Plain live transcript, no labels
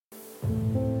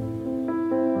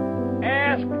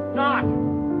Ask not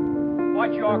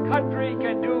what your country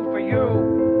can do for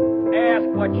you. Ask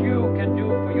what you can do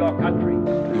for your country.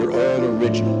 You're all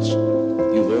originals.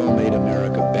 You've all made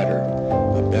America better,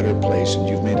 a better place, and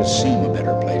you've made us seem a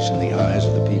better place in the eyes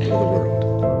of the people of the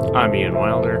world. I'm Ian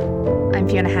Wilder. I'm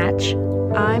Fiona Hatch.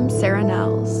 I'm Sarah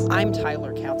Nels. I'm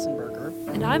Tyler Katzenberger.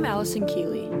 And I'm Allison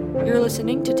Keeley. You're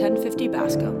listening to 1050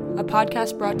 Bascom, a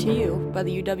podcast brought to you by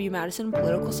the UW-Madison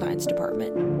Political Science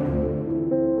Department.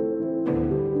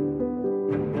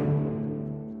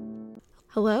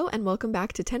 Hello and welcome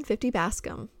back to 1050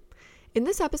 Bascom. In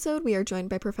this episode, we are joined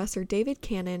by Professor David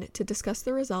Canon to discuss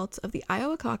the results of the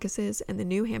Iowa caucuses and the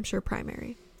New Hampshire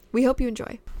primary. We hope you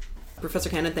enjoy. Professor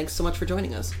Canon, thanks so much for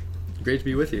joining us. Great to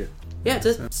be with you. Yeah,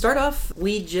 to start off,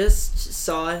 we just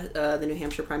saw the New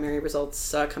Hampshire primary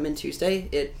results come in Tuesday.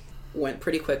 It went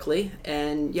pretty quickly,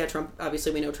 and yeah, Trump,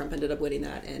 obviously we know Trump ended up winning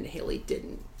that, and Haley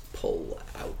didn't pull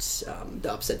out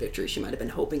the upset victory she might have been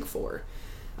hoping for.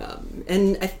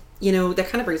 And, that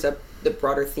kind of brings up the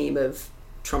broader theme of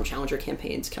Trump challenger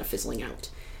campaigns kind of fizzling out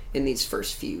in these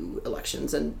first few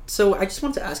elections. And so I just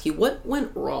wanted to ask you, what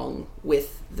went wrong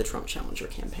with the Trump challenger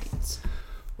campaigns?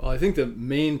 Well, I think the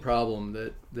main problem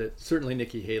that certainly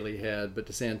Nikki Haley had, but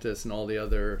DeSantis and all the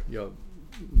other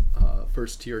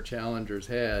first-tier challengers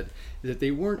had, is that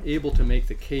they weren't able to make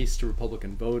the case to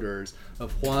Republican voters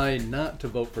of why not to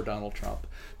vote for Donald Trump.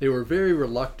 They were very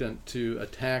reluctant to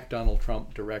attack Donald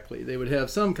Trump directly. They would have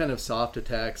some kind of soft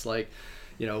attacks like,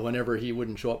 whenever he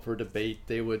wouldn't show up for a debate,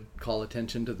 they would call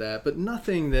attention to that, but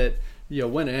nothing that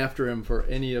went after him for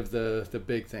any of the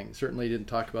big things. Certainly didn't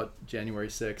talk about January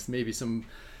 6th, maybe some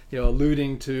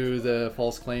alluding to the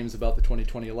false claims about the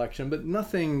 2020 election, but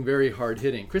nothing very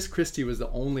hard-hitting. Chris Christie was the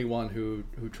only one who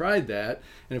tried that,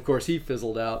 and of course he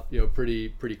fizzled out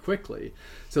pretty quickly.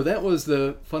 So that was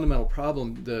the fundamental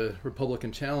problem the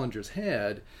Republican challengers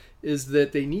had, is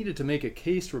that they needed to make a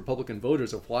case to Republican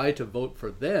voters of why to vote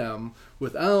for them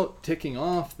without ticking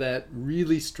off that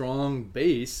really strong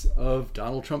base of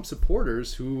Donald Trump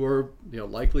supporters who were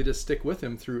likely to stick with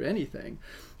him through anything.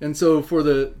 And so for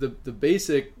the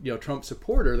basic Trump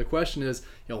supporter, the question is,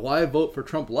 why vote for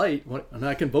Trump light when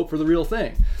I can vote for the real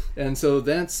thing? And so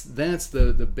that's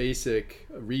the basic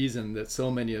reason that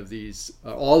so many of these,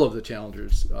 all of the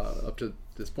challengers up to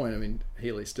this point, I mean,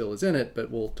 Haley still is in it, but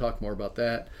we'll talk more about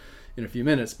that in a few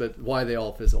minutes, but why they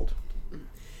all fizzled.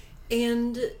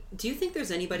 And do you think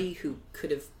there's anybody who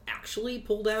could have actually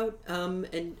pulled out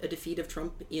a defeat of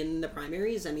Trump in the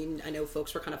primaries? I mean, I know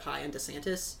folks were kind of high on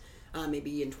DeSantis,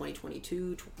 maybe in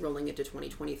 2022, rolling into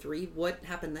 2023. What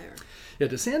happened there? Yeah,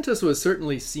 DeSantis was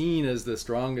certainly seen as the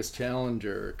strongest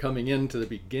challenger coming into the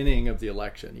beginning of the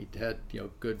election. He'd had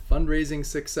good fundraising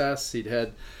success. He'd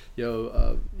had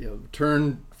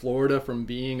turned Florida from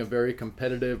being a very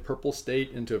competitive purple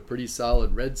state into a pretty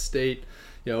solid red state.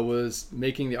 Was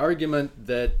making the argument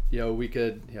that we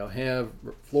could have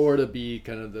Florida be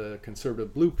kind of the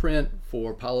conservative blueprint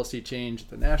for policy change at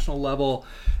the national level.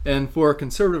 And for a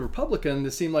conservative Republican,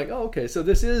 this seemed like, so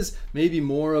this is maybe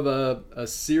more of a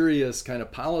serious kind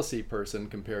of policy person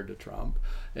compared to Trump,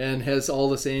 and has all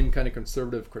the same kind of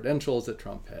conservative credentials that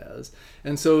Trump has.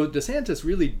 And so DeSantis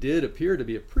really did appear to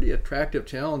be a pretty attractive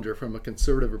challenger from a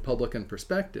conservative Republican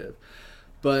perspective.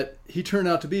 But he turned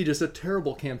out to be just a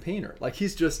terrible campaigner. Like,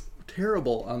 he's just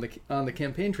terrible on the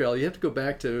campaign trail. You have to go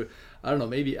back to, I don't know,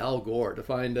 maybe Al Gore to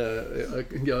find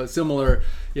a similar,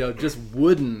 just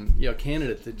wooden,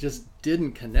 candidate that just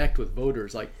didn't connect with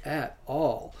voters like at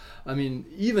all. I mean,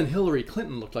 even Hillary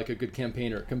Clinton looked like a good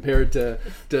campaigner compared to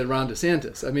Ron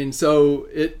DeSantis. I mean, so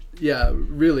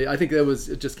really, I think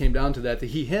it just came down to that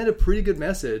he had a pretty good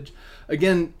message.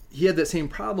 Again, he had that same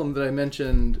problem that I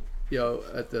mentioned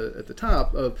at the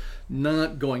top of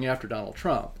not going after Donald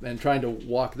Trump and trying to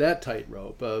walk that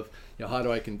tightrope of, how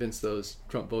do I convince those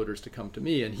Trump voters to come to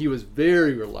me? And he was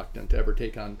very reluctant to ever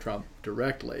take on Trump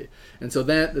directly. And so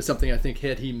that is something I think,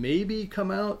 had he maybe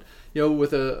come out,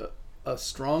 with a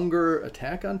stronger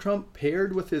attack on Trump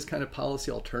paired with his kind of policy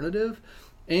alternative,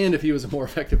 and if he was a more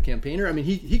effective campaigner, I mean,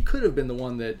 he could have been the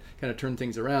one that kind of turned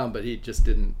things around, but he just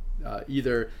didn't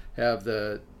either have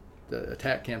the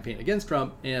attack campaign against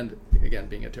Trump and, again,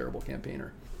 being a terrible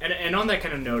campaigner. And on that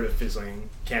kind of note of fizzling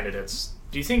candidates,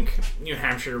 do you think New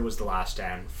Hampshire was the last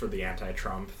stand for the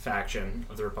anti-Trump faction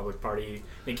of the Republican Party?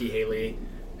 Nikki Haley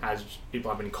people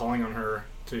have been calling on her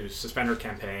to suspend her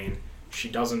campaign. She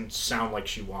doesn't sound like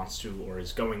she wants to or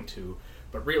is going to,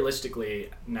 but realistically,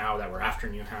 now that we're after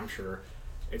New Hampshire,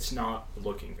 it's not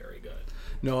looking very good.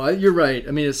 No, you're right.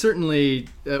 I mean,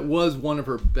 it was one of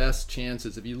her best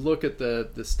chances. If you look at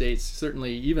the states,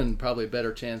 certainly even probably a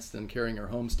better chance than carrying her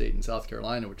home state in South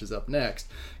Carolina, which is up next,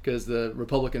 because the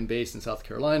Republican base in South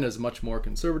Carolina is much more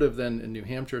conservative than in New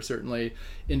Hampshire, certainly.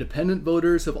 Independent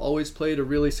voters have always played a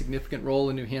really significant role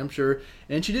in New Hampshire,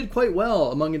 and she did quite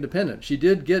well among independents. She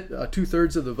did get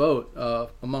 2/3 of the vote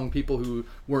among people who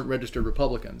weren't registered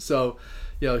Republicans. So,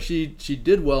 she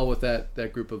did well with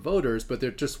that group of voters, but there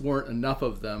just weren't enough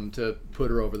of them to put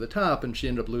her over the top, and she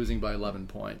ended up losing by 11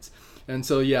 points. And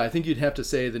so, I think you'd have to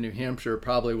say that New Hampshire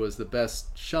probably was the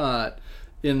best shot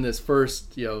in this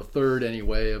first, third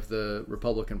anyway, of the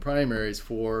Republican primaries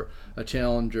for a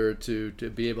challenger to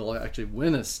be able to actually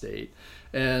win a state.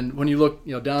 And when you look,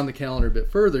 down the calendar a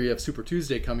bit further, you have Super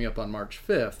Tuesday coming up on March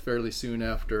 5th, fairly soon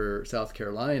after South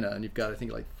Carolina, and you've got, I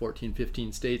think, like 14,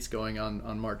 15 states going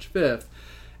on March 5th.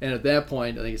 And at that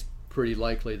point, I think it's pretty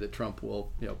likely that Trump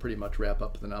will, pretty much wrap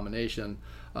up the nomination,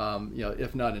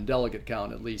 if not in delegate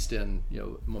count, at least in,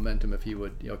 momentum, if he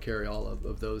would, carry all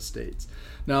of those states.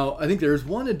 Now, I think there's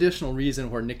one additional reason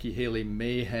where Nikki Haley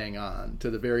may hang on to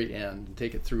the very end and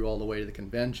take it through all the way to the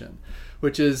convention,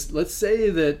 which is, let's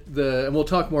say that and we'll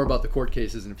talk more about the court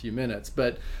cases in a few minutes,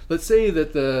 but let's say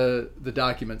that the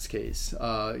documents case,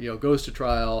 goes to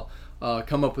trial,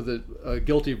 come up with a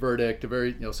guilty verdict, a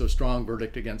very so strong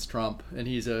verdict against Trump, and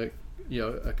he's a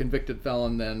convicted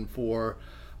felon then for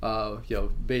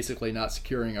basically not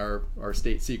securing our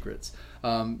state secrets.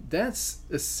 That's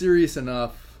a serious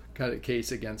enough kind of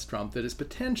case against Trump that is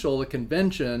potential at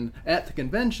the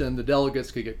convention the delegates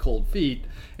could get cold feet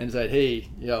and decide, hey,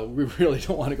 we really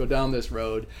don't want to go down this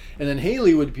road, and then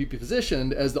Haley would be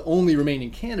positioned as the only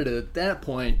remaining candidate at that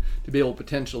point to be able to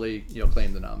potentially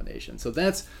claim the nomination. So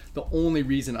that's the only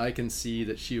reason I can see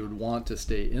that she would want to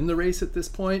stay in the race at this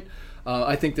point.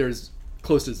 I think there's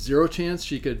close to zero chance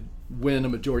she could win a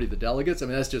majority of the delegates. I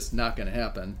mean, that's just not going to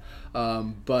happen.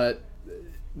 But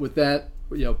with that,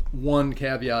 one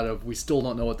caveat of we still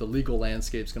don't know what the legal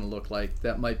landscape is going to look like,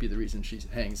 that might be the reason she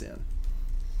hangs in.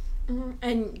 Mm-hmm.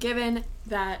 And given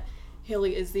that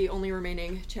Haley is the only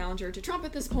remaining challenger to Trump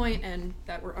at this point, and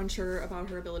that we're unsure about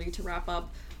her ability to wrap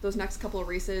up those next couple of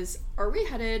races, are we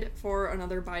headed for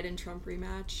another Biden-Trump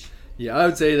rematch? Yeah, I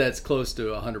would say that's close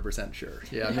to 100% sure.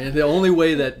 Yeah, I mean, the only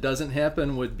way that doesn't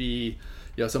happen would be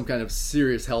some kind of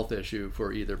serious health issue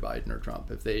for either Biden or Trump.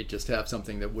 If they just have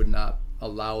something that would not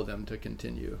allow them to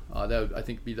continue, that would, I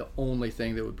think, be the only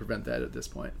thing that would prevent that at this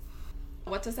point.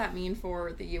 What does that mean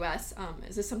for the U.S.?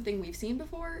 Is this something we've seen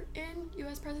before in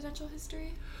U.S. presidential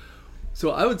history?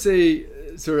 So I would say,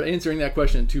 sort of answering that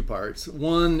question in two parts.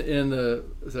 One in the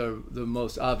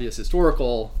most obvious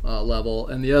historical level,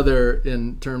 and the other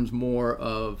in terms more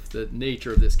of the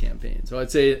nature of this campaign. So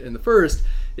I'd say in the first,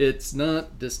 it's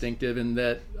not distinctive in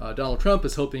that Donald Trump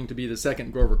is hoping to be the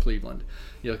second Grover Cleveland.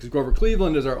 Because Grover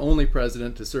Cleveland is our only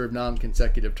president to serve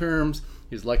non-consecutive terms.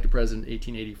 He was elected president in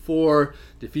 1884,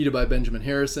 defeated by Benjamin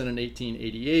Harrison in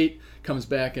 1888, comes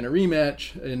back in a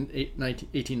rematch in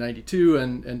 1892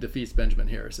 and defeats Benjamin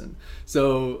Harrison.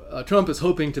 So Trump is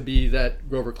hoping to be that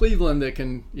Grover Cleveland that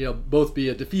can both be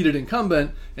a defeated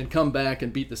incumbent and come back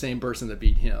and beat the same person that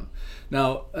beat him.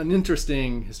 Now, an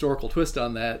interesting historical twist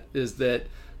on that is that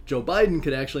Joe Biden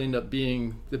could actually end up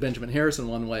being the Benjamin Harrison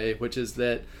one way, which is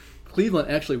that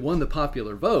Cleveland actually won the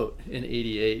popular vote in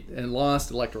 88 and lost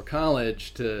Electoral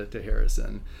College to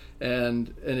Harrison.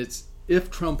 And it's, if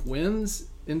Trump wins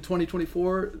in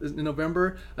 2024 in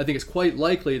November, I think it's quite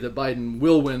likely that Biden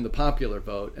will win the popular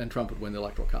vote and Trump would win the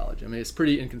Electoral College. I mean, it's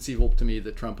pretty inconceivable to me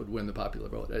that Trump would win the popular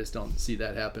vote. I just don't see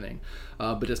that happening.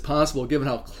 But it's possible, given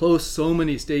how close so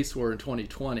many states were in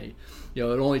 2020. It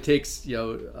only takes,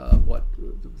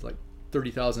 like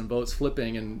 30,000 votes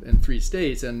flipping in 3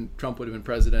 states, and Trump would have been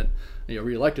president,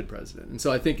 reelected president. And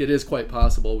so I think it is quite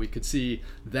possible we could see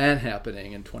that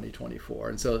happening in 2024.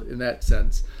 And so in that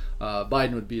sense,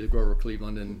 Biden would be the Grover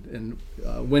Cleveland in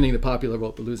winning the popular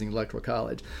vote but losing the Electoral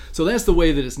College. So that's the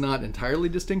way that it's not entirely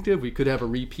distinctive. We could have a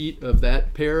repeat of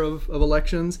that pair of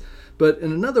elections. But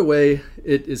in another way,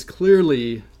 it is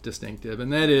clearly distinctive,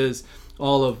 and that is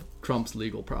all of Trump's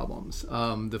legal problems.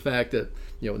 The fact that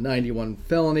 91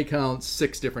 felony counts,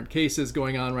 6 different cases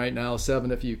going on right now,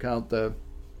 7 if you count the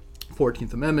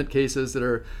 14th Amendment cases that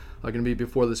are going to be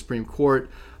before the Supreme Court.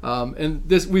 And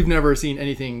this, we've never seen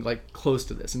anything like close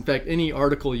to this. In fact, any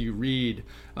article you read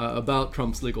about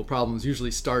Trump's legal problems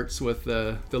usually starts with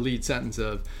the lead sentence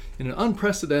of, in an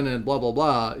unprecedented blah, blah,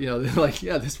 blah. They're like,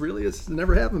 yeah, this really has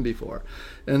never happened before.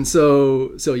 And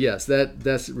so yes,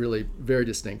 that's really very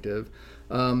distinctive.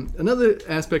 Another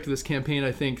aspect of this campaign,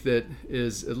 I think, that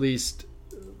is at least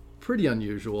pretty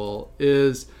unusual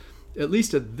is at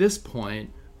least at this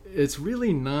point, it's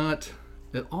really not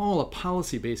at all a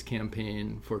policy-based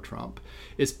campaign for Trump.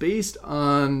 It's based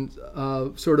on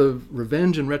sort of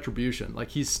revenge and retribution.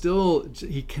 Like he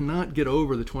cannot get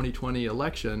over the 2020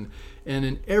 election, and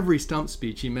in every stump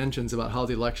speech he mentions about how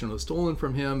the election was stolen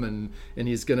from him, and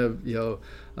he's going to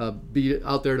be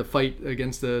out there to fight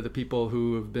against the people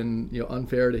who have been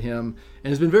unfair to him,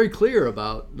 and has been very clear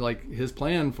about like his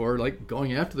plan for like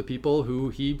going after the people who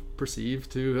he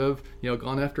perceived to have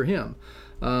gone after him.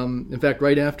 In fact,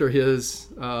 right after his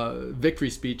victory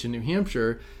speech in New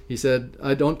Hampshire, he said,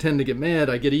 "I don't tend to get mad;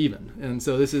 I get even." And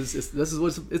so this is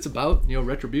what it's about,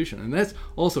 retribution, and that's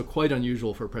also quite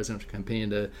unusual for a presidential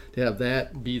campaign to have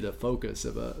that be the focus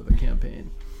of a campaign.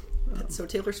 That's so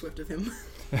Taylor Swift of him.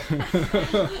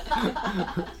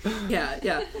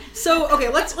 Yeah. So okay,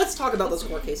 let's talk about those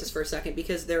court cases for a second,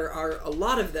 because there are a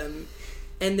lot of them,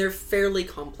 and they're fairly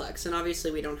complex. And obviously,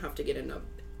 we don't have to get into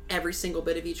every single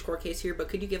bit of each court case here, but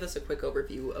could you give us a quick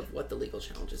overview of what the legal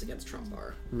challenges against Trump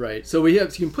are? Right. So you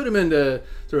can put them into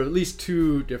sort of at least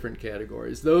two different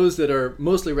categories. Those that are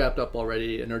mostly wrapped up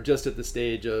already and are just at the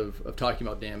stage of talking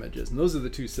about damages. And those are the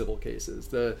two civil cases.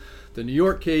 The New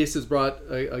York case is brought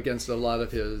against a lot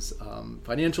of his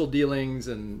financial dealings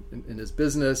and in his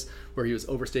business, where he was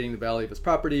overstating the value of his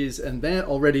properties. And that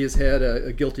already has had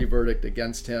a guilty verdict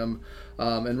against him.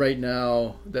 And right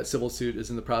now, that civil suit is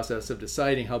in the process of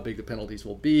deciding how big the penalties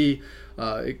will be.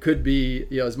 It could be,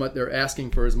 as much, they're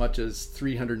asking for as much as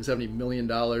 $370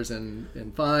 million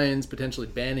in fines, potentially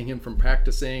banning him from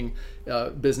practicing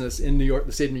business in New York,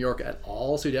 the state of New York at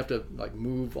all. So he'd have to like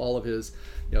move all of his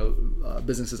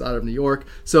businesses out of New York.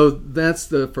 So that's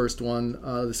the first one.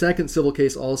 The second civil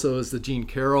case also is the Jean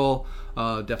Carroll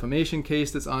defamation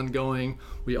case that's ongoing.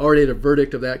 We already had a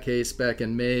verdict of that case back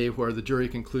in May, where the jury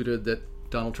concluded that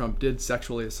Donald Trump did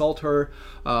sexually assault her,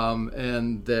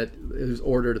 and that it was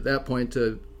ordered at that point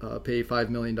to pay $5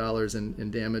 million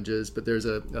in damages. But there's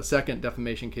a second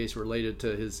defamation case related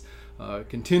to his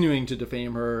continuing to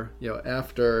defame her,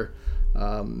 after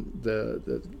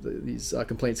these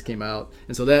complaints came out,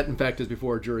 and so that in fact is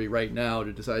before a jury right now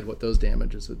to decide what those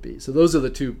damages would be. So those are the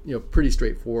two pretty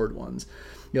straightforward ones.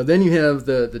 Then you have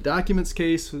the documents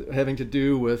case having to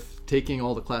do with taking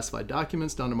all the classified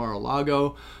documents down to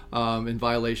Mar-a-Lago in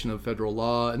violation of federal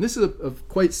law, and this is a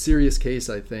quite serious case,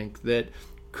 I think, that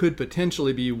could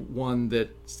potentially be one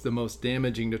that's the most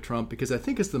damaging to Trump, because I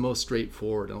think it's the most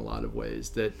straightforward in a lot of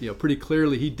ways, that pretty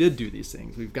clearly he did do these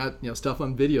things. We've got stuff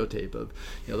on videotape of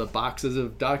the boxes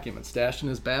of documents stashed in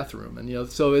his bathroom, and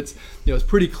so it's it's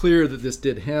pretty clear that this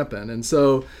did happen. And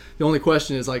so the only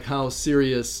question is like how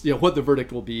serious, what the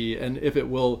verdict will be, and if it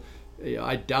will.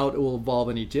 I doubt it will involve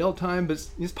any jail time, but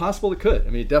it's possible it could. I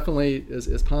mean, it definitely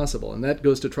is possible, and that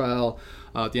goes to trial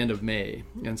at the end of May,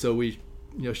 and so we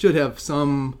should have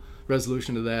some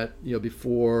resolution to that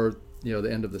before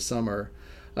the end of the summer.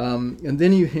 And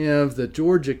then you have the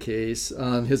Georgia case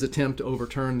on his attempt to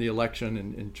overturn the election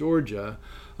in Georgia,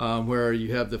 where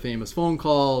you have the famous phone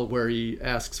call where he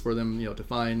asks for them to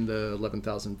find the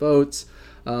 11,000 votes.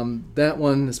 That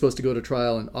one is supposed to go to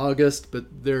trial in August,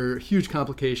 but there are huge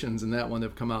complications in that one that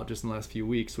have come out just in the last few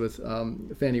weeks with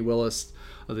Fannie Willis,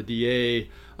 the DA,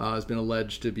 has been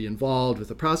alleged to be involved with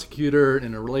a prosecutor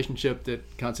in a relationship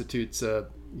that constitutes a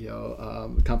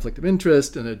conflict of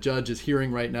interest, and a judge is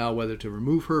hearing right now whether to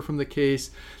remove her from the case.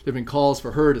 There have been calls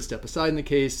for her to step aside in the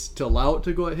case to allow it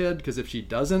to go ahead, because if she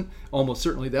doesn't, almost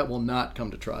certainly that will not come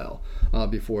to trial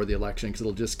before the election, because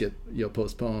it'll just get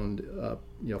postponed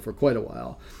for quite a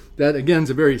while. That again is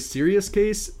a very serious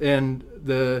case, and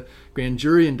the grand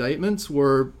jury indictments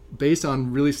were based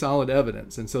on really solid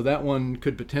evidence, and so that one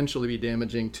could potentially be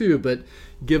damaging too. But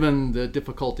given the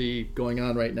difficulty going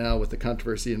on right now with the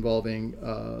controversy involving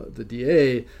the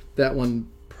DA, that one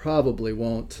probably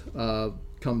won't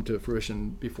come to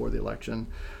fruition before the election.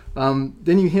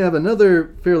 Then you have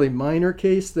another fairly minor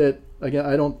case that, again,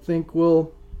 I don't think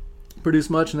will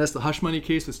produce much, and that's the hush money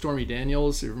case with Stormy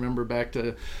Daniels. You remember back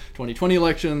to 2020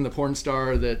 election, the porn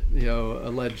star that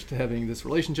alleged having this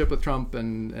relationship with Trump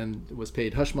and was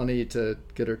paid hush money to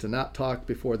get her to not talk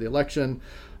before the election.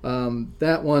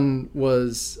 That one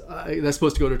was that's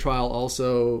supposed to go to trial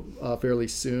also fairly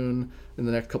soon in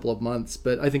the next couple of months,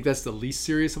 but I think that's the least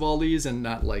serious of all these and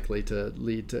not likely to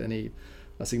lead to any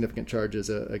significant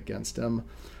charges against him.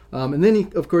 And then,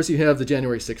 of course, you have the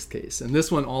January 6th case. And this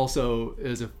one also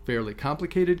is a fairly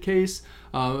complicated case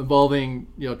involving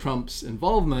Trump's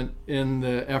involvement in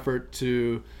the effort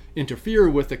to interfere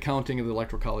with the counting of the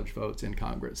Electoral College votes in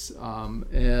Congress.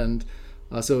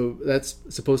 So that's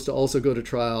supposed to also go to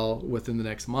trial within the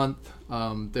next month.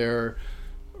 There are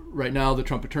right now the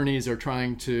Trump attorneys are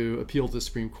trying to appeal to the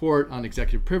Supreme Court on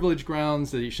executive privilege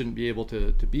grounds that he shouldn't be able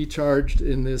to be charged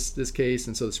in this case,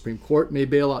 and so the Supreme Court may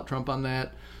bail out Trump on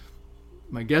that.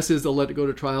 My guess is they'll let it go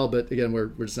to trial, but again, we're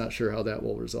just not sure how that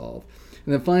will resolve.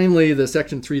 And then finally, the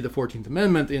Section 3 of the 14th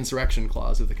Amendment, the insurrection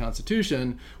clause of the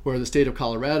Constitution, where the state of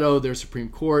Colorado, their Supreme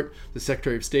Court, the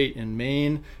Secretary of State in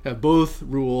Maine have both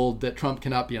ruled that Trump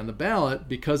cannot be on the ballot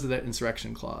because of that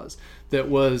insurrection clause that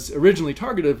was originally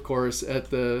targeted, of course,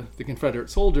 at the Confederate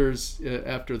soldiers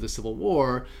after the Civil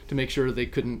War to make sure they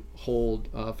couldn't hold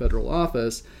federal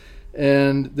office.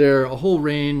 And there are a whole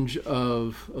range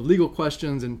of legal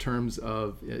questions in terms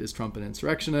of, is Trump an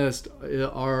insurrectionist?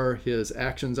 Are his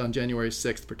actions on January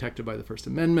 6th protected by the First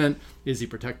Amendment? Is he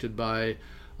protected by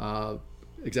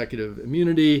executive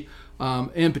immunity?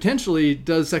 And potentially,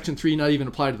 does Section 3 not even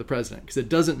apply to the president? Because it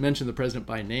doesn't mention the president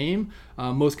by name.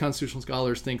 Most constitutional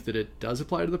scholars think that it does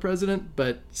apply to the president,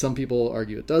 but some people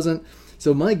argue it doesn't.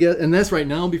 So my guess, and that's right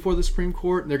now before the Supreme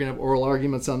Court, and they're going to have oral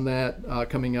arguments on that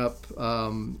coming up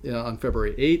on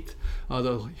February 8th.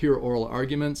 They'll hear oral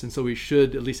arguments, and so we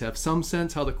should at least have some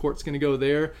sense how the court's going to go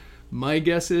there. My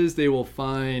guess is they will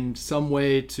find some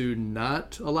way to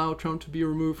not allow Trump to be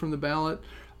removed from the ballot.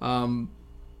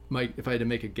 If I had to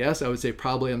make a guess, I would say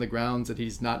probably on the grounds that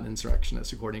he's not an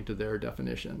insurrectionist according to their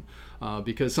definition.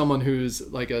 Because someone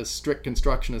who's like a strict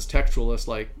constructionist textualist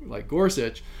like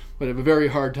Gorsuch would have a very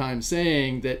hard time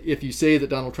saying that if you say that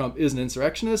Donald Trump is an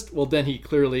insurrectionist, well then he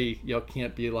clearly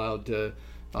can't be allowed to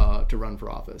run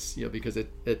for office, because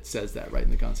it says that right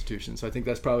in the Constitution. So I think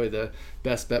that's probably the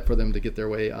best bet for them to get their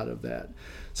way out of that.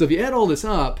 So if you add all this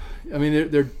up, I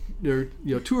mean, there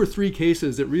are 2 or 3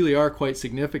 cases that really are quite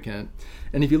significant.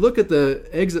 And if you look at the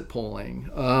exit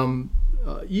polling,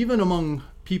 even among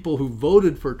people who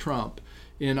voted for Trump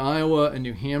in Iowa and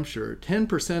New Hampshire,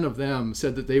 10% of them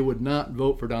said that they would not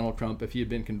vote for Donald Trump if he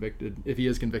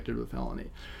is convicted of a felony.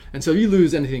 And so if you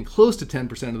lose anything close to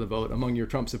 10% of the vote among your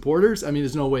Trump supporters, I mean,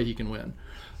 there's no way he can win.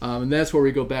 And that's where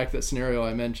we go back to that scenario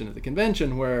I mentioned at the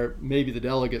convention, where maybe the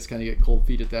delegates kind of get cold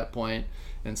feet at that point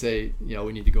and say,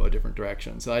 we need to go a different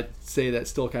direction. So I'd say that's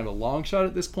still kind of a long shot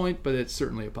at this point, but it's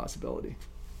certainly a possibility.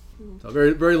 So a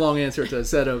very, very long answer to a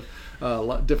set of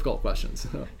difficult questions.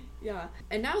 Yeah.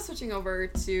 And now switching over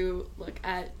to look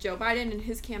at Joe Biden and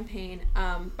his campaign.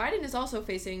 Biden is also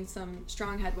facing some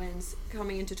strong headwinds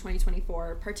coming into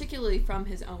 2024, particularly from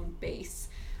his own base.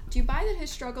 Do you buy that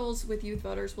his struggles with youth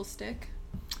voters will stick?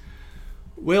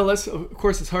 Well, of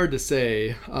course, it's hard to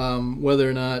say whether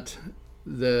or not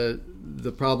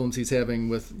the problems he's having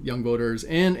with young voters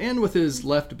and with his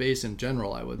left base in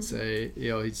general, I would say,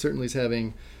 he certainly is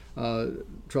having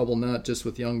trouble not just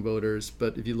with young voters,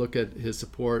 but if you look at his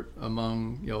support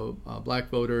among black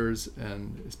voters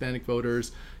and Hispanic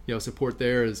voters, support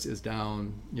there is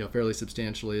down fairly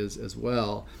substantially as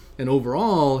well. And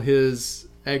overall, his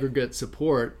aggregate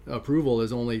support approval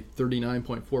is only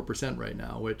 39.4% right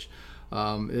now, which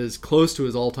is close to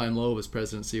his all-time low of his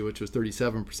presidency, which was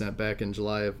 37% back in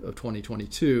July of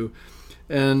 2022.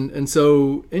 And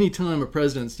so anytime a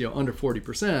president's under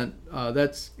 40%,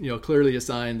 that's clearly a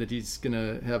sign that he's going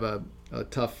to have a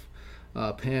tough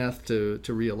path to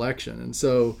re-election. And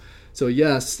so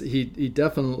yes, he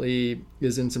definitely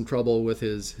is in some trouble with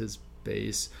his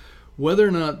base. Whether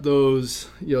or not those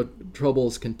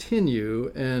troubles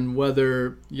continue, and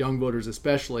whether young voters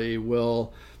especially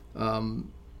will not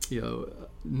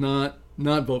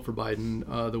vote for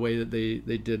Biden the way that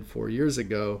they did 4 years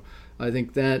ago, I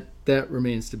think that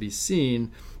remains to be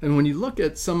seen. And when you look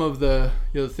at some of the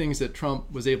things that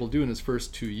Trump was able to do in his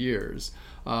first 2 years,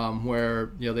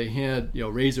 where they had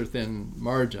razor thin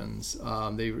margins,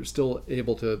 they were still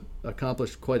able to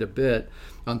accomplish quite a bit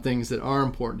on things that are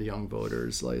important to young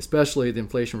voters, like especially the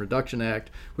Inflation Reduction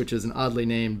Act, which is an oddly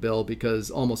named bill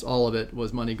because almost all of it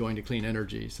was money going to clean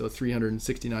energy. So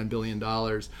 $369 billion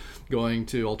going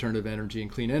to alternative energy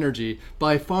and clean energy,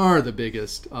 by far the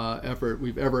biggest effort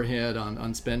we've ever had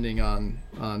on spending on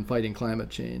fighting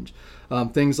climate change.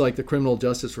 Things like the Criminal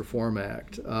Justice Reform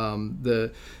Act,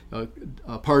 the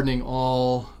pardoning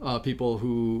all people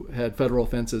who had federal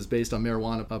offenses based on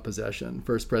marijuana possession,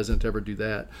 first president to ever do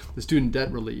that. The student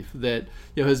debt relief that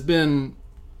has been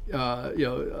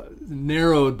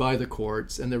narrowed by the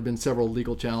courts, and there have been several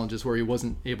legal challenges where he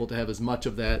wasn't able to have as much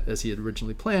of that as he had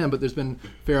originally planned, but there's been a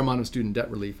fair amount of student debt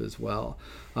relief as well.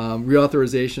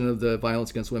 reauthorization of the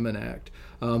Violence Against Women Act,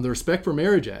 the Respect for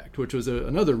Marriage Act, which was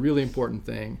another really important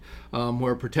thing,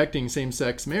 where protecting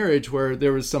same-sex marriage, where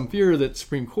there was some fear that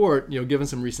Supreme Court, given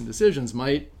some recent decisions,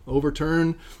 might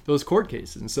overturn those court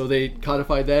cases. And so they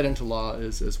codified that into law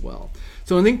as well.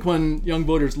 So I think when young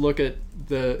voters look at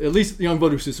at least young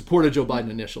voters who supported Joe Biden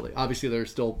initially, obviously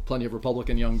there's still plenty of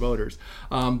Republican young voters,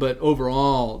 but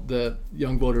overall the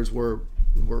young voters were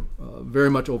very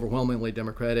much overwhelmingly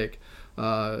Democratic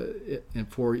and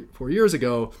 4 years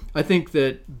ago. I think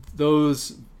that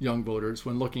those young voters,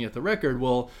 when looking at the record,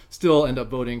 will still end up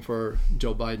voting for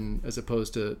Joe Biden as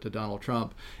opposed to Donald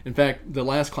Trump. In fact, the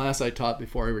last class I taught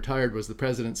before I retired was the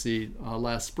presidency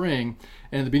last spring.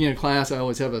 And at the beginning of class, I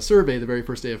always have a survey the very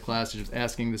first day of class, just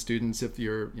asking the students if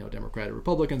you're Democrat or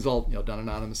Republicans, all done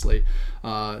anonymously,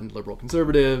 and liberal,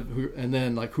 conservative, and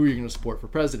then who are you going to support for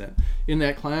president. In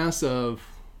that class of,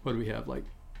 what do we have,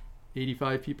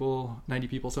 85 people, 90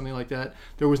 people, something like that,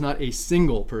 there was not a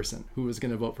single person who was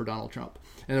going to vote for Donald Trump.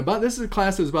 And this is a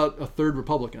class that was about a third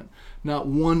Republican. Not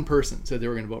one person said they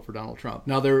were going to vote for Donald Trump.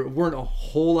 Now, there weren't a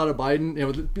whole lot of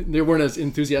Biden. They weren't as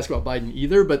enthusiastic about Biden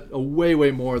either, but way,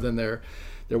 way more than there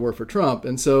were for Trump.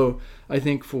 And so I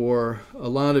think for a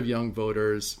lot of young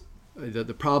voters,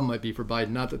 the problem might be for Biden,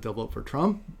 not that they'll vote for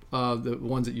Trump, the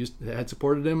ones that had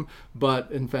supported him, but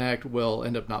in fact will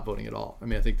end up not voting at all. I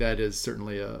mean, I think that is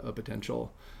certainly a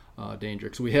potential danger,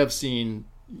 because we have seen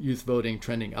youth voting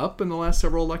trending up in the last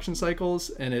several election cycles,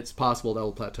 and it's possible that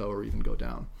will plateau or even go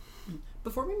down.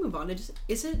 Before we move on, is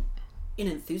it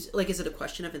a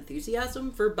question of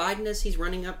enthusiasm for Biden as he's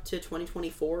running up to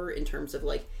 2024 in terms of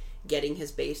getting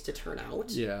his base to turn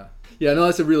out? Yeah, no,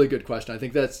 that's a really good question. I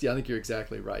think I think you're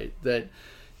exactly right.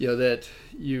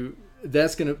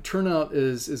 That's going to turnout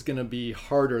is going to be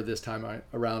harder this time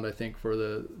around, I think, for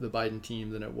the Biden team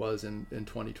than it was in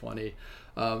 2020.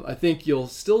 I think you'll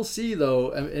still see, though,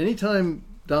 anytime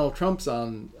Donald Trump's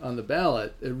on the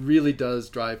ballot, it really does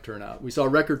drive turnout. We saw a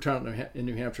record turnout in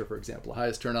New Hampshire, for example, the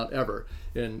highest turnout ever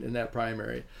in that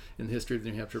primary, in the history of the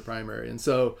New Hampshire primary.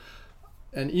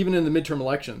 And even in the midterm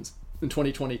elections in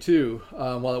 2022,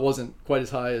 while it wasn't quite as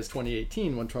high as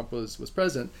 2018 when Trump was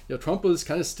president, Trump was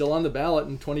kind of still on the ballot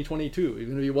in 2022.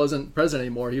 Even if he wasn't president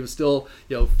anymore, he was still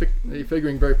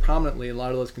figuring very prominently in a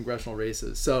lot of those congressional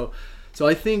races. So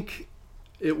I think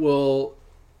it will.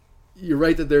 You're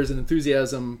right that there's an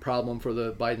enthusiasm problem for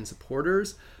the Biden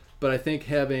supporters, but I think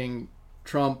having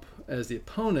Trump as the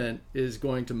opponent is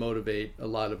going to motivate a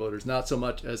lot of voters, not so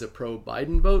much as a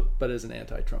pro-Biden vote, but as an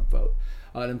anti-Trump vote.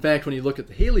 And in fact, when you look at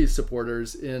the Haley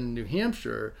supporters in New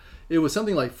Hampshire, it was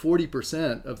something like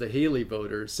 40% of the Haley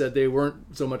voters said they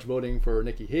weren't so much voting for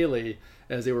Nikki Haley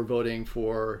as they were voting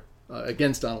for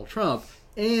against Donald Trump,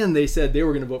 and they said they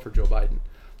were going to vote for Joe Biden.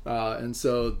 And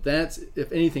so that's,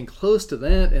 if anything close to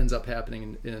that ends up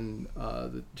happening in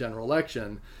the general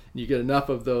election, you get enough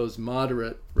of those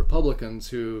moderate Republicans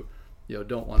who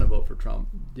don't want to vote for Trump,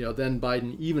 then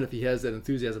Biden, even if he has that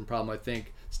enthusiasm problem, I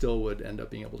think still would end up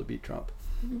being able to beat Trump.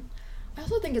 Mm-hmm. I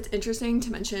also think it's interesting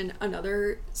to mention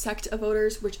another sect of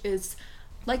voters, which is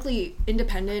likely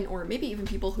independent or maybe even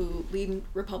people who lean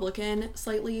Republican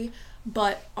slightly,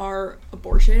 but are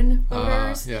abortion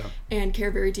voters and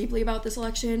care very deeply about this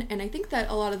election. And I think that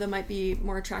a lot of them might be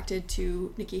more attracted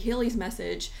to Nikki Haley's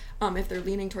message if they're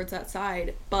leaning towards that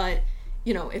side. But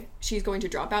if she's going to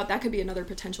drop out, that could be another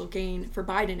potential gain for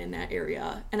Biden in that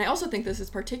area. And I also think this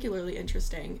is particularly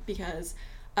interesting because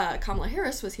Kamala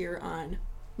Harris was here on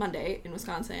Monday in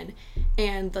Wisconsin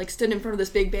and stood in front of this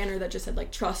big banner that just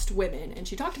said trust women, and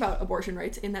she talked about abortion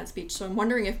rights in that speech. So I'm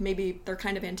wondering if maybe they're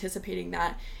kind of anticipating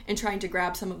that and trying to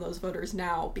grab some of those voters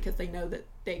now because they know that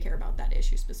they care about that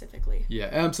issue specifically. Yeah,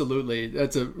 absolutely.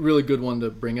 That's a really good one to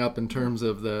bring up in terms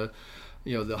of the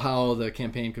how the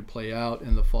campaign could play out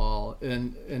in the fall.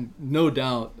 And no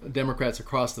doubt Democrats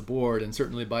across the board, and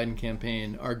certainly Biden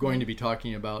campaign, are going to be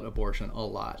talking about abortion a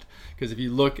lot. Because if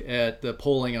you look at the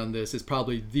polling on this, it's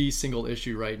probably the single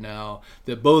issue right now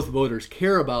that both voters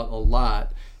care about a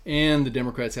lot and the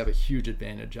Democrats have a huge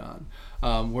advantage on.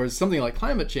 Whereas something like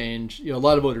climate change, a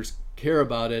lot of voters care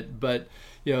about it, but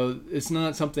it's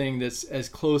not something that's as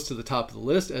close to the top of the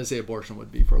list as, say, abortion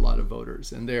would be for a lot of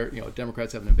voters. And there,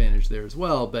 Democrats have an advantage there as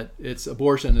well, but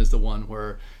abortion is the one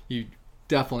where you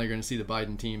definitely are going to see the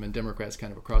Biden team and Democrats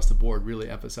kind of across the board really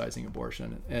emphasizing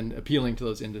abortion, and appealing to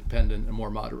those independent and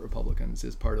more moderate Republicans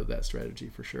is part of that strategy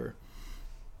for sure.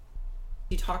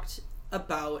 You talked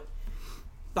about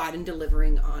Biden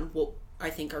delivering on what I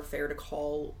think are fair to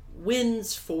call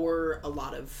wins for a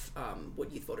lot of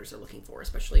what youth voters are looking for,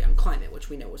 especially on climate, which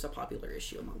we know was a popular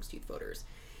issue amongst youth voters.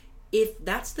 If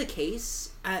that's the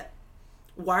case, at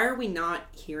why are we not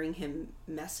hearing him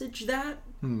message that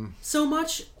so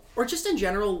much? Or just in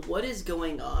general, what is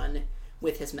going on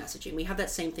with his messaging? We have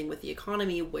that same thing with the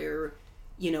economy where,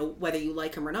 whether you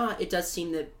like him or not, it does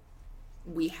seem that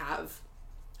we have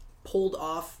pulled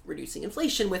off reducing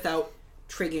inflation without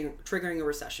triggering a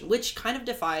recession, which kind of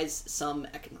defies some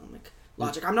economic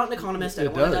logic. I'm not an economist. I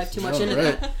don't want to dive too much into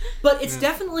that. But it's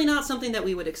definitely not something that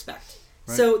we would expect.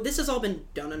 Right. So this has all been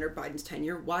done under Biden's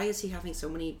tenure. Why is he having so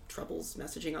many troubles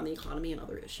messaging on the economy and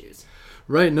other issues?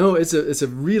 Right. No, it's a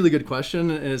really good question,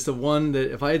 and it's the one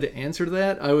that if I had to answer to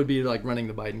that, I would be like running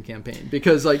the Biden campaign,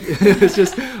 because it's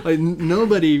just like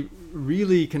nobody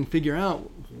really can figure out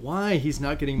why he's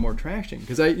not getting more traction.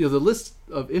 Because the list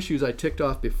of issues I ticked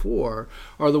off before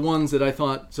are the ones that I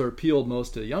thought sort of appealed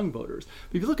most to young voters.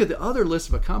 But if you look at the other list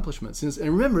of accomplishments,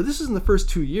 and remember, this is in the first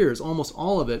 2 years, almost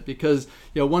all of it, because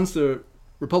once the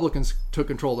Republicans took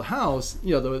control of the House,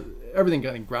 everything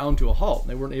got ground to a halt, and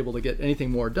they weren't able to get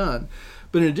anything more done.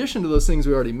 But in addition to those things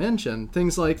we already mentioned,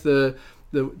 things like the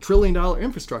 $1 trillion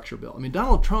infrastructure bill. I mean,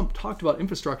 Donald Trump talked about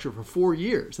infrastructure for 4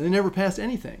 years, and they never passed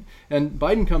anything. And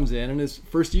Biden comes in, and his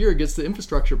first year gets the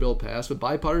infrastructure bill passed with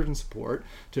bipartisan support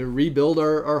to rebuild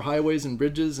our highways and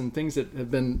bridges and things that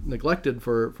have been neglected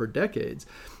for decades.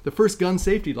 The first gun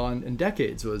safety law in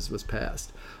decades was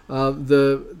passed.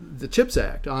 The CHIPS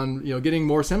Act on getting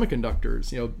more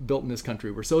semiconductors built in this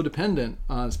country. We're so dependent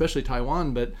on especially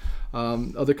Taiwan, but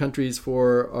other countries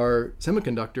for our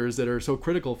semiconductors that are so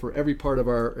critical for every part of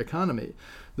our economy.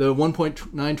 The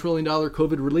 $1.9 trillion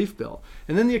COVID relief bill,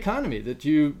 and then the economy that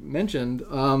you mentioned,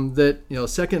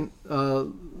 second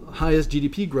highest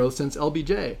GDP growth since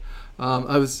LBJ.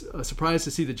 I was surprised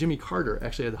to see that Jimmy Carter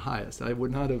actually had the highest. I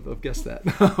would not have guessed that.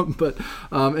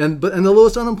 and the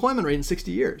lowest unemployment rate in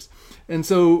 60 years. And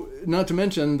so, not to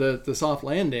mention the soft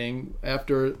landing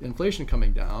after inflation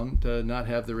coming down to not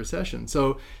have the recession.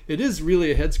 So it is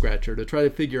really a head scratcher to try to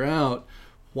figure out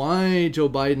why Joe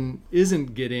Biden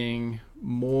isn't getting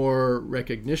more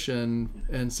recognition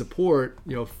and support,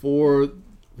 for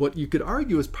what you could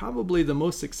argue is probably the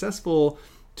most successful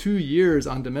 2 years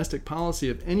on domestic policy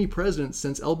of any president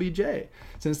since LBJ,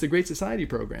 since the Great Society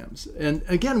programs. And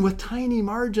again, with tiny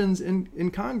margins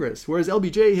in Congress, whereas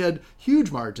LBJ had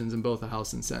huge margins in both the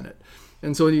House and Senate.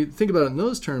 And so when you think about it in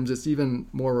those terms, it's even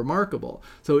more remarkable.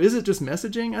 So is it just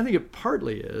messaging? I think it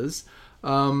partly is.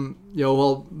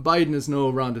 Well, Biden is no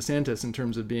Ron DeSantis in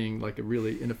terms of being like a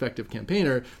really ineffective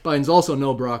campaigner. Biden's also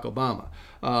no Barack Obama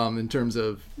in terms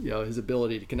of his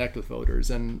ability to connect with voters.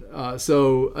 And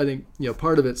so I think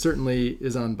part of it certainly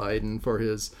is on Biden for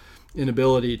his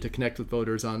inability to connect with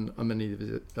voters on many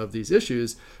of these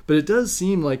issues. But it does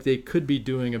seem like they could be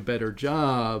doing a better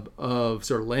job of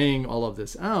sort of laying all of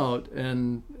this out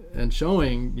and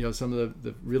showing some of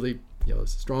the really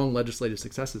strong legislative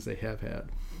successes they have had.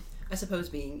 I suppose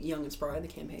being young and spry on the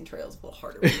campaign trail is a little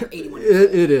harder when you're 81 years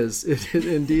old. It is.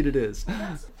 Indeed it is.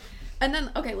 And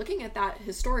then, looking at that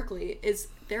historically, is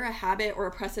there a habit or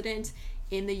a precedent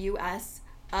in the U.S.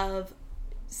 of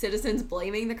citizens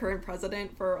blaming the current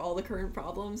president for all the current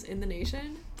problems in the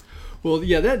nation? Well,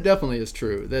 yeah, that definitely is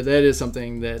true. That is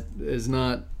something that is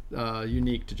not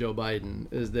unique to Joe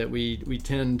Biden, is that we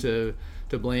tend to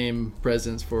blame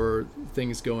presidents for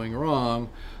things going wrong.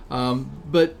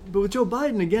 But with Joe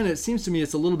Biden, again, it seems to me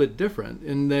it's a little bit different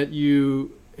in that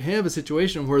you have a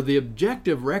situation where the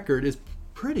objective record is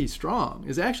pretty strong.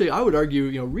 Is actually, I would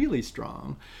argue, really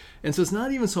strong. And so it's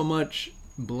not even so much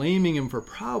blaming him for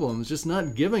problems, just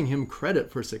not giving him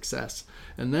credit for success.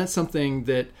 And that's something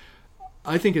that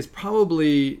I think is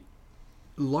probably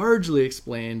largely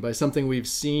explained by something we've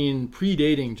seen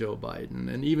predating Joe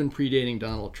Biden and even predating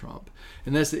Donald Trump.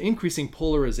 And that's the increasing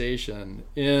polarization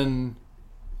in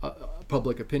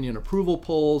public opinion approval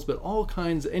polls, but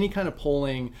any kind of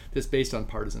polling that's based on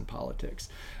partisan politics.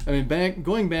 I mean,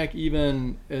 going back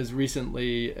even as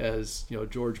recently as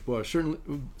George Bush, certainly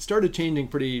started changing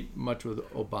pretty much with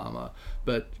Obama,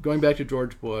 but going back to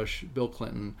George Bush, Bill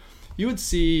Clinton, you would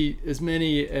see as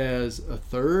many as a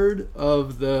third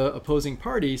of the opposing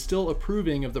party still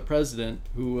approving of the president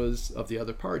who was of the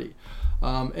other party.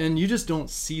 And you just don't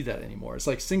see that anymore. It's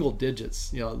like single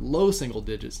digits, low single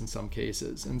digits in some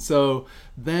cases. And so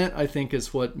that, I think,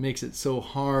 is what makes it so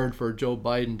hard for Joe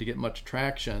Biden to get much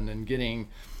traction and getting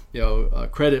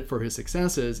credit for his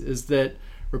successes, is that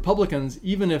Republicans,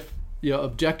 even if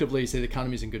objectively say the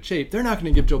economy's in good shape, they're not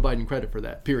going to give Joe Biden credit for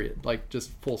that, period. Like,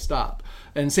 just full stop.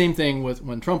 And same thing with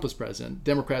when Trump was president.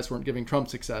 Democrats weren't giving Trump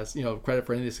credit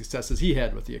for any of the successes he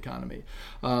had with the economy.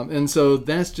 And so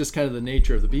that's just kind of the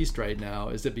nature of the beast right now,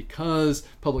 is that because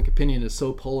public opinion is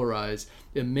so polarized,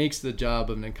 it makes the job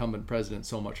of an incumbent president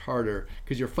so much harder,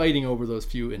 because you're fighting over those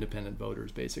few independent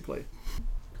voters, basically.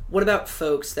 What about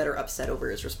folks that are upset over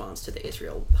his response to the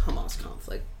Israel-Hamas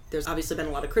conflict? There's obviously been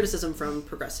a lot of criticism from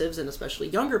progressives, and especially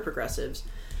younger progressives,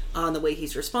 on the way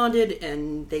he's responded,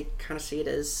 and they kind of see it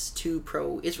as too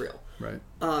pro-Israel. Right.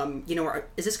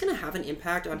 Is this going to have an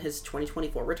impact on his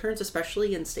 2024 returns,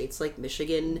 especially in states like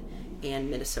Michigan and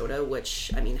Minnesota,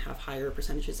 which, have higher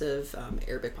percentages of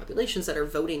Arabic populations that are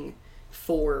voting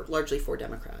largely for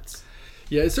Democrats?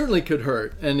 Yeah, it certainly could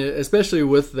hurt, and especially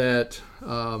with that,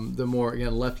 the more,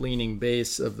 left-leaning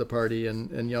base of the party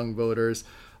and young voters.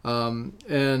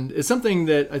 And it's something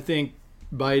that I think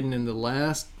Biden in the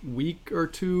last week or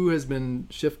two has been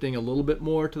shifting a little bit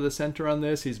more to the center on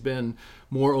this. He's been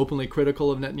more openly critical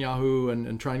of Netanyahu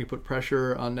and trying to put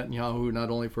pressure on Netanyahu, not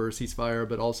only for a ceasefire,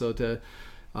 but also to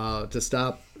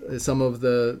stop some of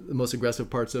the most aggressive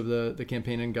parts of the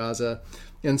campaign in Gaza.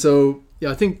 And so,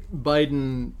 I think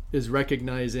Biden is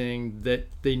recognizing that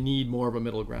they need more of a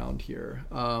middle ground here.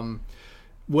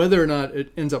 Whether or not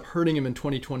it ends up hurting him in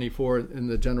 2024 in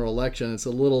the general election, it's a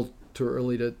little too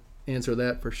early to answer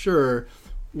that for sure.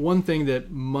 One thing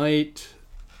that might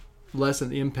lessen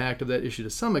the impact of that issue to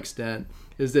some extent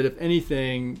is that, if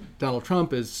anything, Donald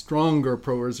Trump is stronger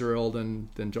pro-Israel than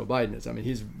Joe Biden is.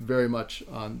 He's very much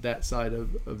on that side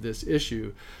of this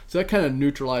issue. So that kind of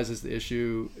neutralizes the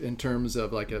issue in terms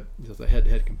of like a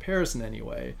head-to-head comparison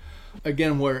anyway.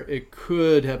 Again, where it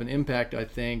could have an impact, I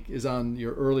think, is on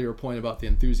your earlier point about the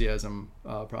enthusiasm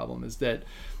problem, is that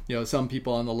some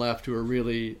people on the left who are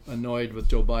really annoyed with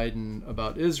Joe Biden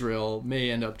about Israel may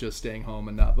end up just staying home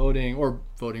and not voting, or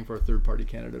voting for a third-party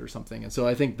candidate or something. And so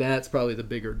I think that's probably the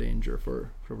bigger danger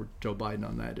for Joe Biden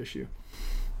on that issue.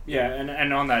 Yeah,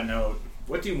 and on that note,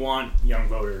 what do you want young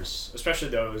voters, especially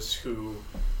those who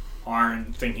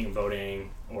aren't thinking of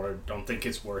voting or don't think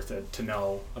it's worth it, to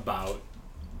know about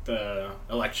the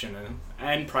election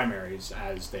and primaries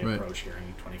as they approach here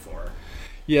in 24?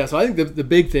 Yeah, so I think the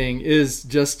big thing is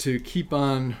just to keep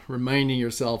on reminding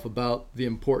yourself about the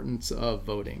importance of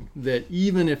voting. That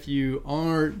even if you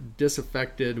are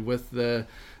disaffected with the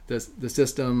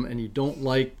system and you don't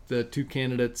like the two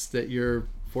candidates that you're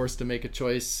forced to make a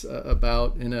choice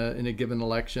about in a given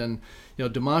election,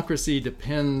 democracy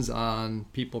depends on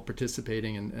people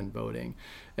participating and voting.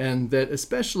 And that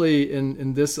especially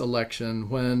in this election,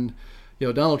 when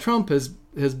Donald Trump has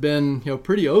been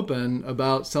pretty open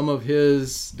about some of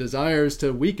his desires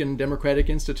to weaken democratic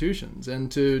institutions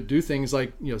and to do things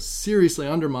like seriously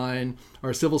undermine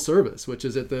our civil service, which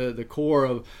is at the core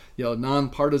of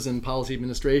nonpartisan policy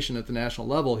administration at the national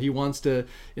level. He wants to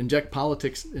inject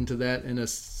politics into that in a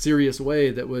serious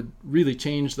way that would really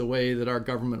change the way that our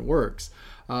government works.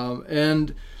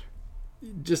 And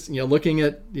just looking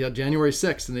at January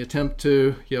 6th and the attempt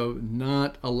to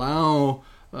not allow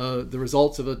the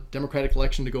results of a democratic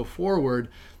election to go forward,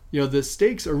 the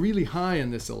stakes are really high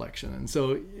in this election. And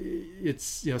so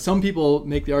it's, some people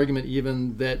make the argument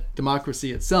even that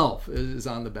democracy itself is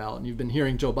on the ballot. And you've been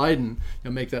hearing Joe Biden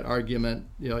make that argument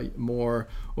more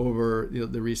over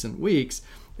the recent weeks.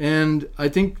 And I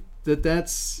think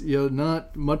that's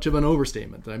not much of an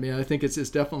overstatement. I think it's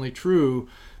definitely true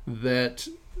that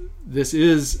this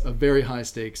is a very high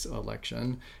stakes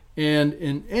election. And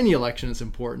in any election, it's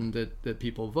important that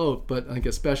people vote, but I think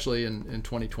especially in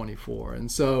 2024.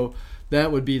 And so that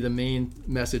would be the main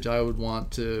message I would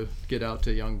want to get out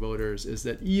to young voters, is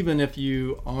that even if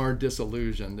you are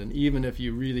disillusioned and even if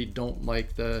you really don't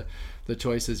like the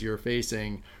choices you're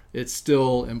facing, it's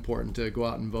still important to go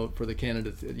out and vote for the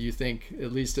candidate that you think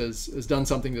at least has done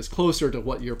something that's closer to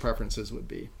what your preferences would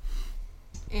be.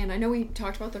 And I know we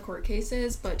talked about the court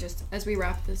cases, but just as we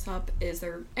wrap this up, is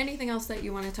there anything else that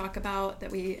you want to talk about that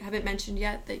we haven't mentioned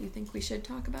yet that you think we should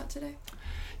talk about today?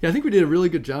 Yeah, I think we did a really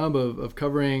good job of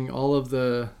covering all of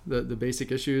the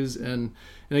basic issues. And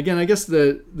again, I guess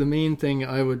the main thing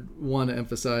I would want to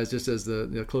emphasize just as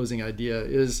the closing idea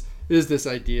is this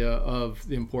idea of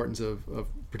the importance of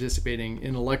participating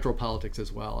in electoral politics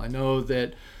as well. I know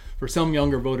that for some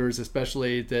younger voters,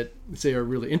 especially that say are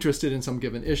really interested in some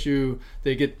given issue,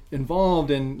 they get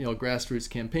involved in grassroots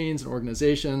campaigns and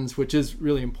organizations, which is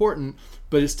really important.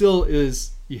 But it still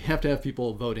is, you have to have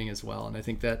people voting as well, and I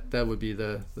think that would be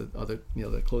the other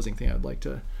the closing thing I'd like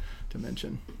to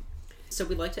mention. So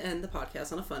we'd like to end the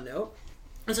podcast on a fun note.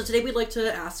 And so today we'd like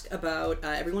to ask about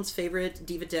everyone's favorite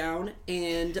Diva Down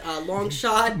and long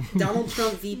shot Donald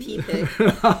Trump VP pick.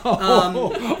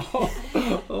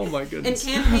 Oh my goodness.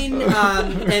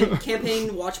 And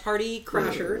campaign watch party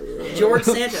crasher, George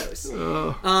Santos.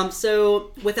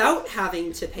 So without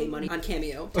having to pay money on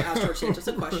Cameo to ask George Santos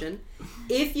a question,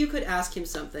 if you could ask him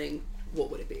something, what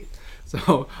would it be?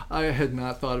 So I had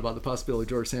not thought about the possibility of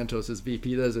George Santos as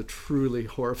VP. That is a truly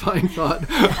horrifying thought.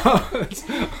 But,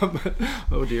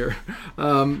 oh dear.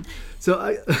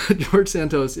 George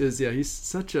Santos is he's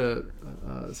such a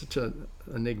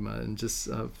enigma and just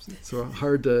sort of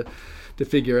hard to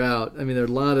figure out. I mean, there are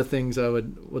a lot of things I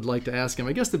would like to ask him.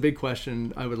 I guess the big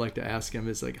question I would like to ask him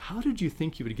is like, how did you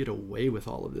think you would get away with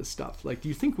all of this stuff? Like, do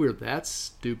you think we're that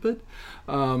stupid?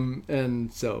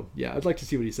 And so, yeah, I'd like to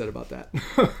see what he said about that.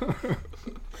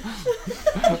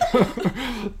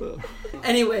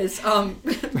 Anyways,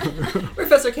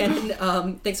 Professor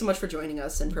Canon, thanks so much for joining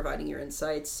us and providing your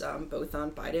insights both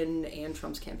on Biden and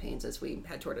Trump's campaigns as we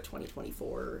head toward a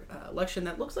 2024 election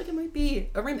that looks like it might be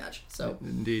a rematch. So,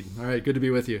 indeed. All right, good to be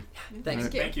with you. Thanks.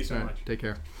 Right. Thank you so much. Take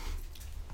care.